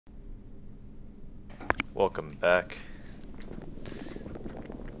Welcome back.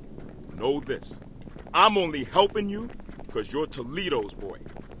 Know this. I'm only helping you because you're Toledo's boy.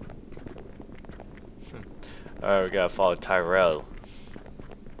 Alright, we gotta follow Tyrell.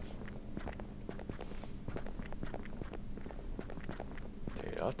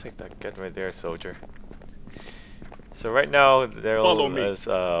 There, I'll take that gun right there, soldier. So right now, there is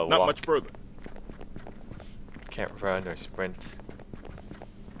not much further. Can't run or sprint.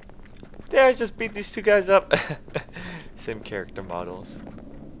 There, I just beat these two guys up. Same character models.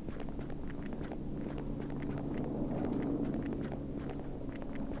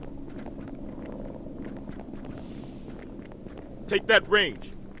 Take that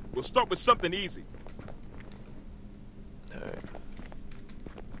range. We'll start with something easy. Alright.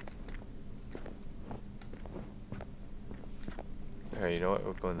 Alright, you know what?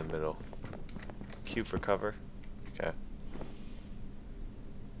 We'll go in the middle. Q for cover. Okay.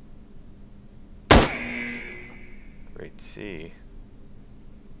 Great C.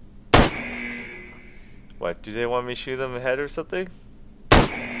 What, do they want me to shoot them ahead or something?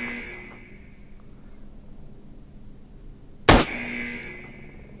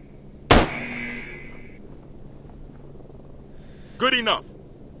 Good enough.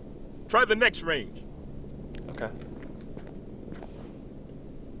 Try the next range. Okay.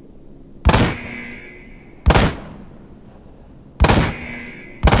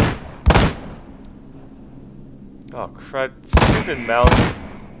 Oh crud, stupid mouse.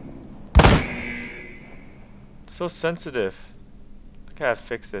 So sensitive. I gotta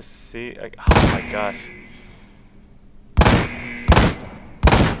fix this. See? Oh my gosh.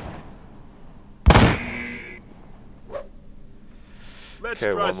 Let's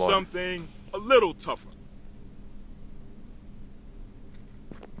try something a little tougher.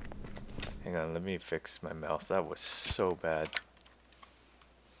 Hang on, let me fix my mouse. That was so bad.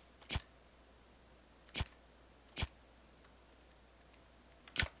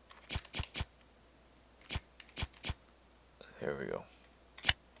 There we go.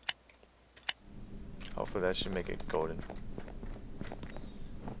 Hopefully that should make it golden.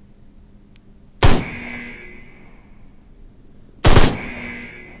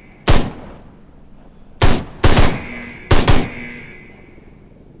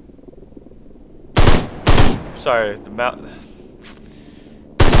 Sorry, the mount.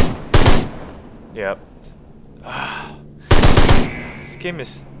 Yep. This game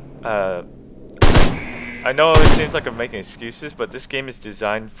is. I know it seems like I'm making excuses, but this game is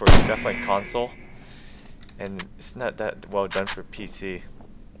designed for definitely console, and it's not that well done for PC.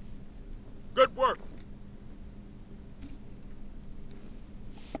 Good work.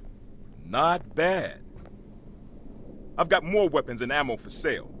 Not bad. I've got more weapons and ammo for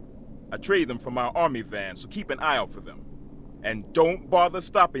sale. I trade them from our army van, so keep an eye out for them. And don't bother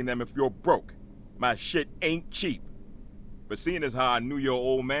stopping them if you're broke. My shit ain't cheap. But seeing as how I knew your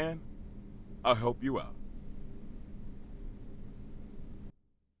old man, I'll help you out.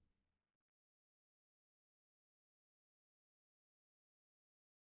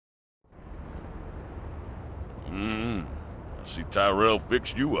 I see Tyrell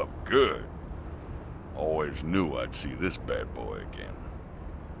fixed you up good. Always knew I'd see this bad boy again.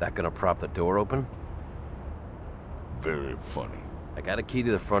 That gonna prop the door open? Very funny. I got a key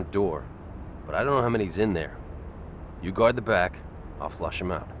to the front door, but I don't know how many's in there. You guard the back, I'll flush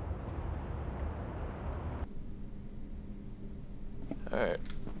him out. Alright.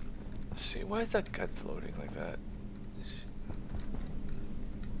 Let's see, why is that gun floating like that?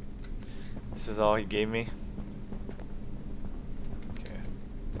 This is all he gave me? Okay.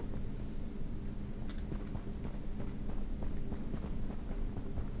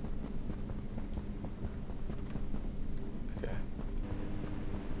 Okay.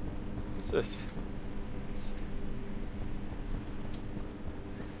 What's this?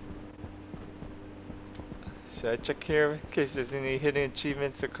 Should I check here in case there's any hidden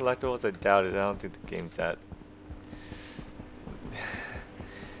achievements or collectibles? I doubt it. I don't think the game's that.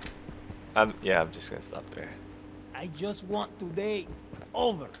 Yeah, I'm just gonna stop there. I just want today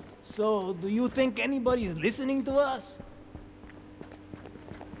over. So, do you think anybody is listening to us?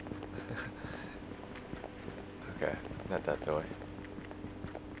 Okay, not that door.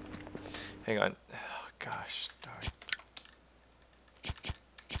 Hang on. Oh gosh, darn.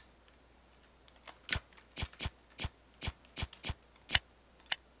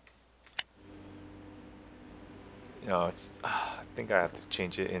 No, it's. I think I have to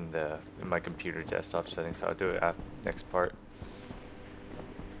change it in my computer desktop settings. So I'll do it after next part.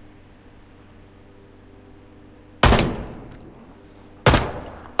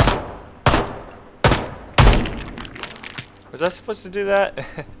 Was I supposed to do that?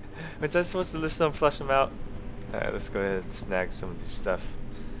 Was I supposed to listen and flush them out? Alright, let's go ahead and snag some of this stuff.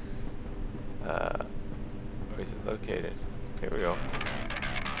 Where is it located? Here we go.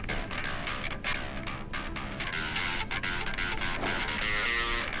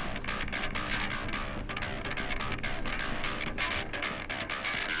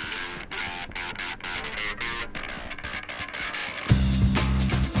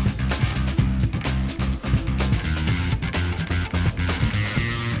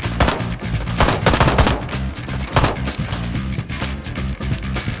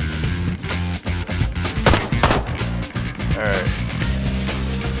 Alright.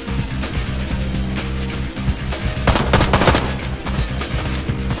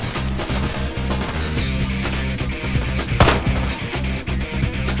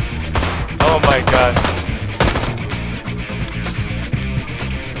 Oh my gosh.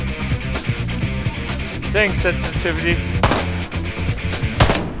 Dang sensitivity.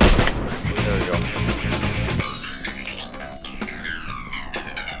 There we go.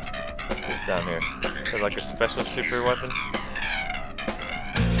 What's down here? Is that like a special super weapon?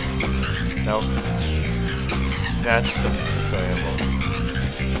 No. Snatch some pistol ammo.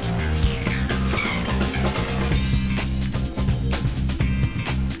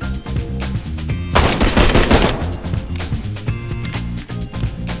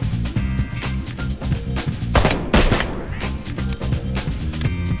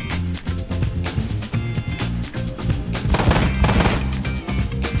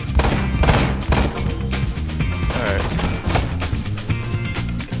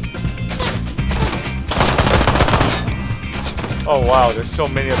 Oh wow, there's so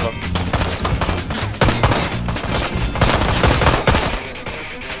many of them.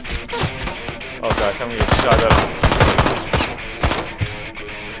 Oh gosh, I'm gonna get shot up.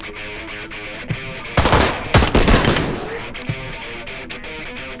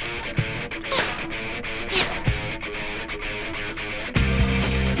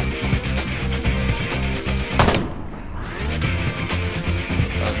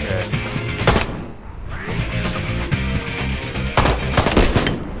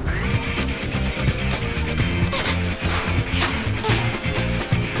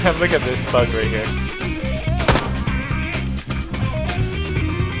 Look at this bug right here.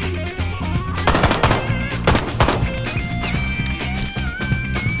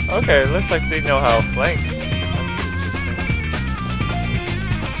 Okay, it looks like they know how to flank.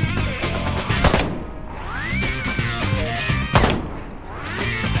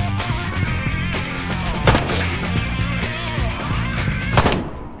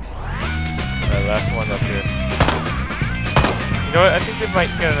 Alright, last one up here. You know what? I think they might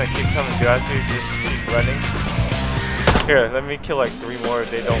gonna keep coming. Do I have to just keep running? Here, let me kill like 3 more. If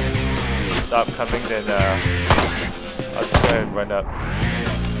they don't stop coming, then I'll just go ahead and run up.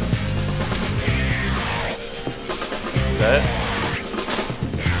 Is that it?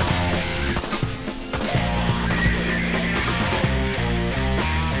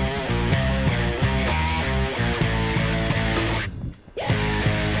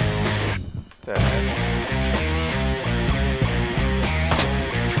 What the heck?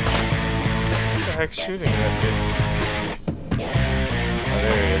 What the heck's shooting that kid? Oh,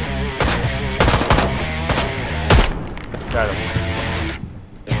 there he is. Got him.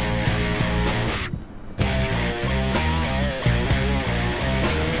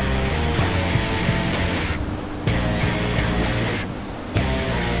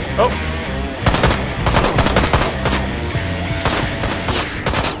 Oh!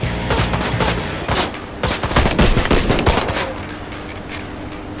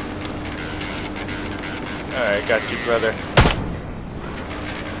 Alright, got you, brother.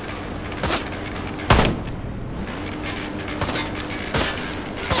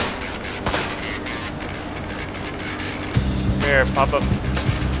 Here, pop up.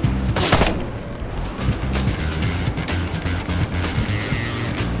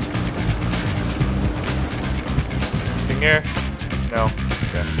 Anything here? No.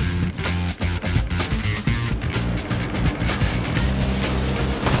 Okay.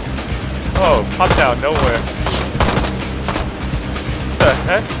 Oh, popped out nowhere. What the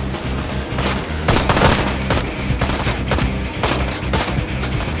heck?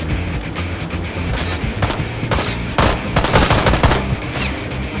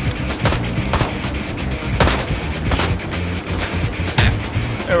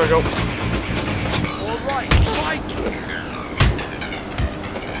 There we go.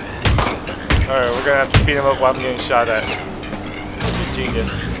 Alright, we're gonna have to beat him up while I'm getting shot at. That's a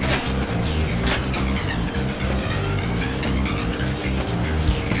genius.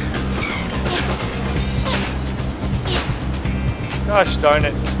 Gosh darn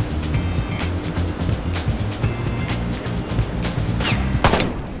it.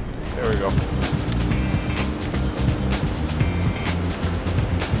 go.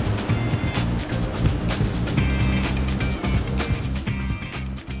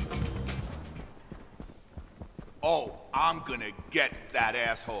 Oh, I'm gonna get that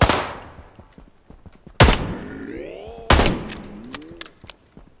asshole.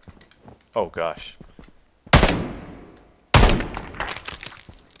 Oh gosh.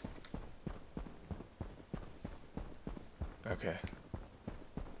 Okay.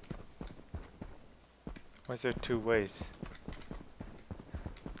 Why is there two ways?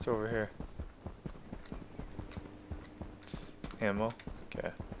 It's over here. It's ammo.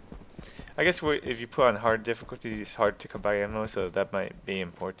 Okay. I guess if you put on hard difficulty, it's hard to come by ammo, so that might be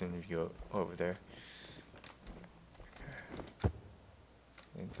important if you go over there. Okay.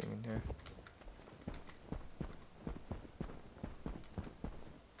 Anything in here?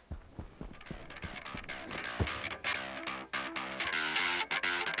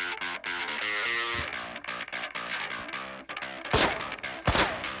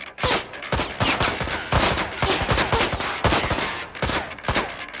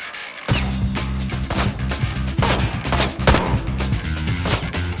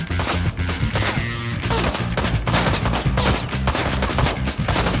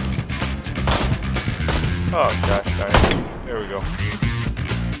 Oh gosh, darn it. There we go.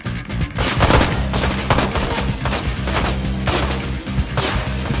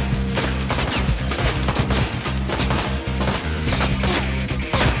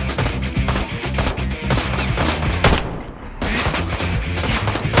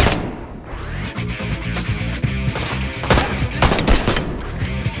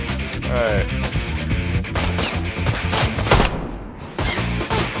 Alright.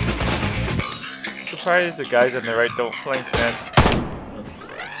 Surprised the guys on the right don't flank, man.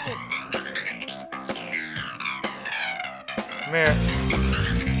 Come here.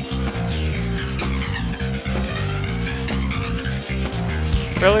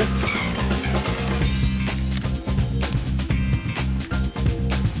 Really?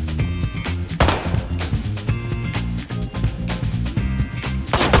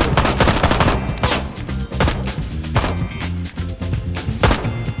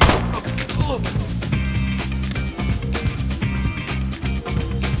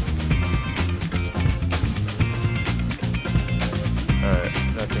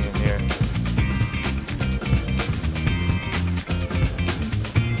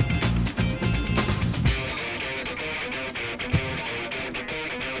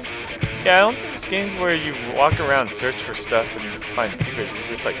 Yeah, I don't think this game's where you walk around, search for stuff, and find secrets. It's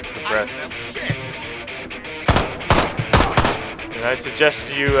just like progress. And I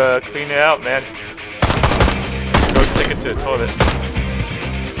suggest you clean it out, man. Go take it to the toilet.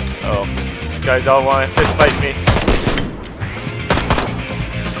 Oh, these guys all want to fist fight me.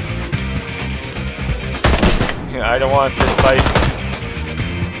 Yeah, I don't want to fist fight.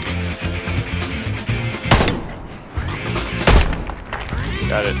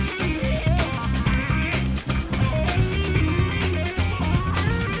 Got it.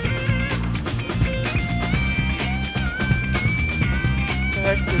 What the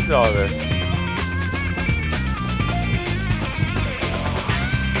heck is all this?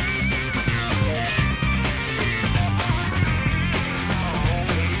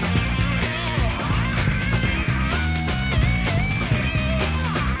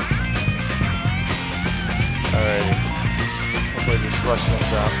 Alrighty. Hopefully this flush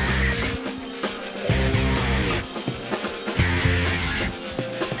comes out.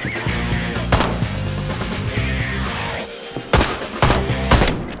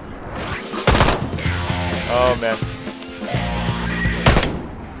 Oh man.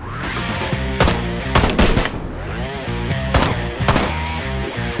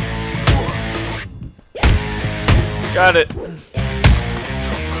 Got it.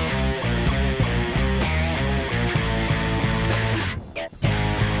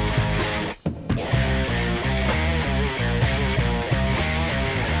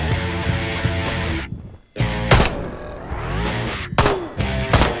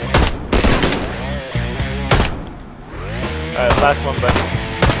 Alright, last one, buddy.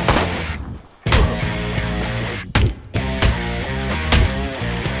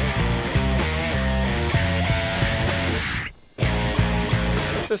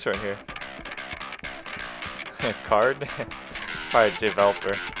 What's this right here? A card? Probably a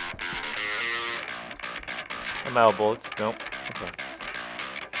developer. I'm out of bullets. Nope. Okay.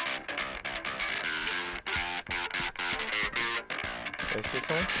 Did I see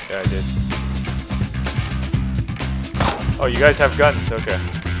something? Yeah, I did. Oh, you guys have guns, okay.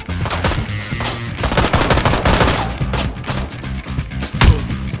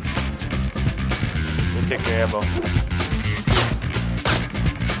 take your ammo.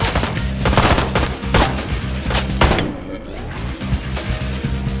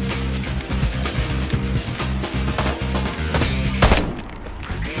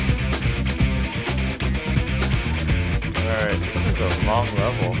 Alright, this is a long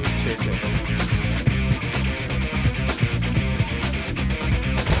level. Chasing.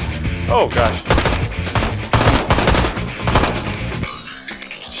 Oh gosh.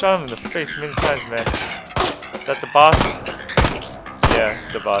 Shot him in the face many times, man. Is that the boss? Yeah,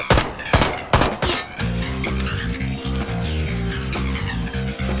 it's the boss.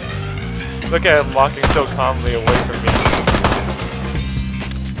 Look at him walking so calmly away from me.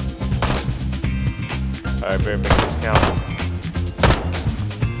 Alright, better make this count.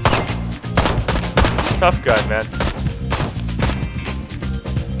 Tough guy, man.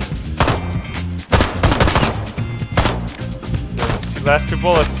 Last 2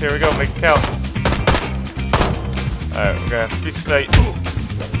 bullets. Here we go. Make it count. Alright, we're gonna have a piece of fight.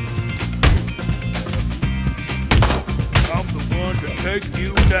 I'm the one to take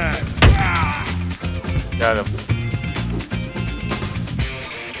you down. Got him.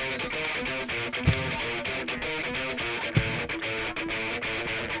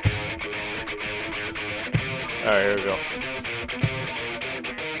 Alright, here we go.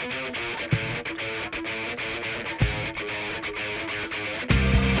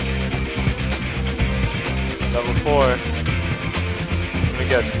 Level 4. Let me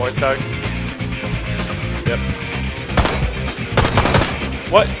guess, more thugs? Yep.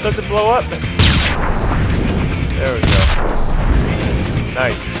 What? Does it blow up? There we go.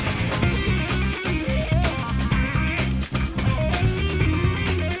 Nice.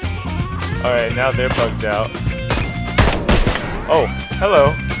 Alright, now they're bugged out. Oh,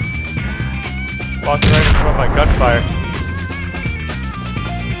 hello. Walking right in front of my gunfire.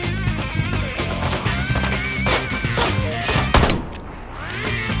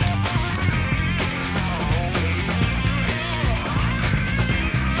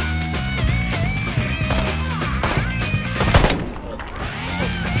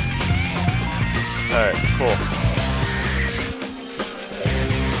 Alright, cool.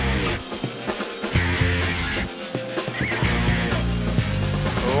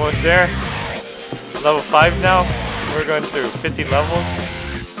 We're almost there. Level 5 now. We're going through 50 levels.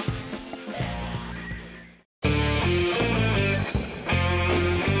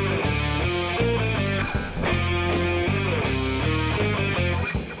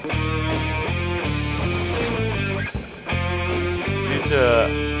 Use the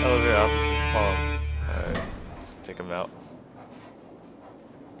elevator opposite to follow. Alright, let's take him out.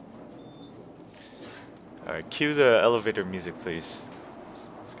 Alright, cue the elevator music, please.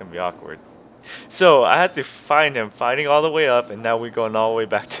 It's gonna be awkward. So, I had to find him, fighting all the way up, and now we're going all the way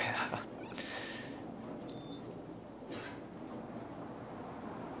back down.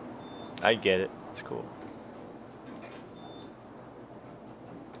 I get it. It's cool.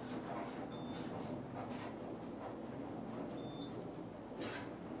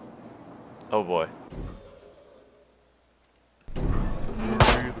 Oh boy.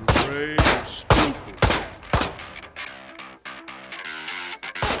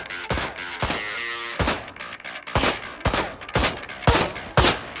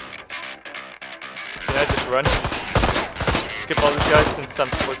 Can I just run? Skip all these guys since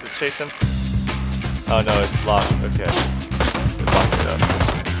I'm supposed to chase him? Oh no, it's locked. Okay. They locked it up.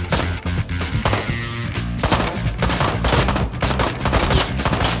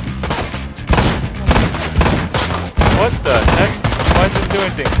 What the heck? Why is it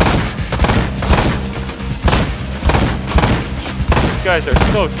doing things? These guys are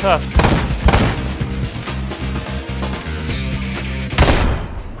so tough.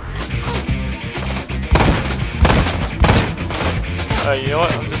 You know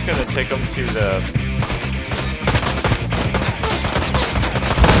what? I'm just gonna take them to the...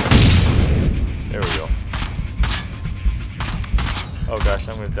 There we go. Oh gosh,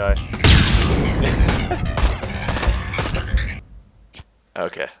 I'm gonna die.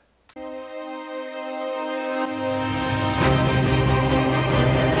 Okay.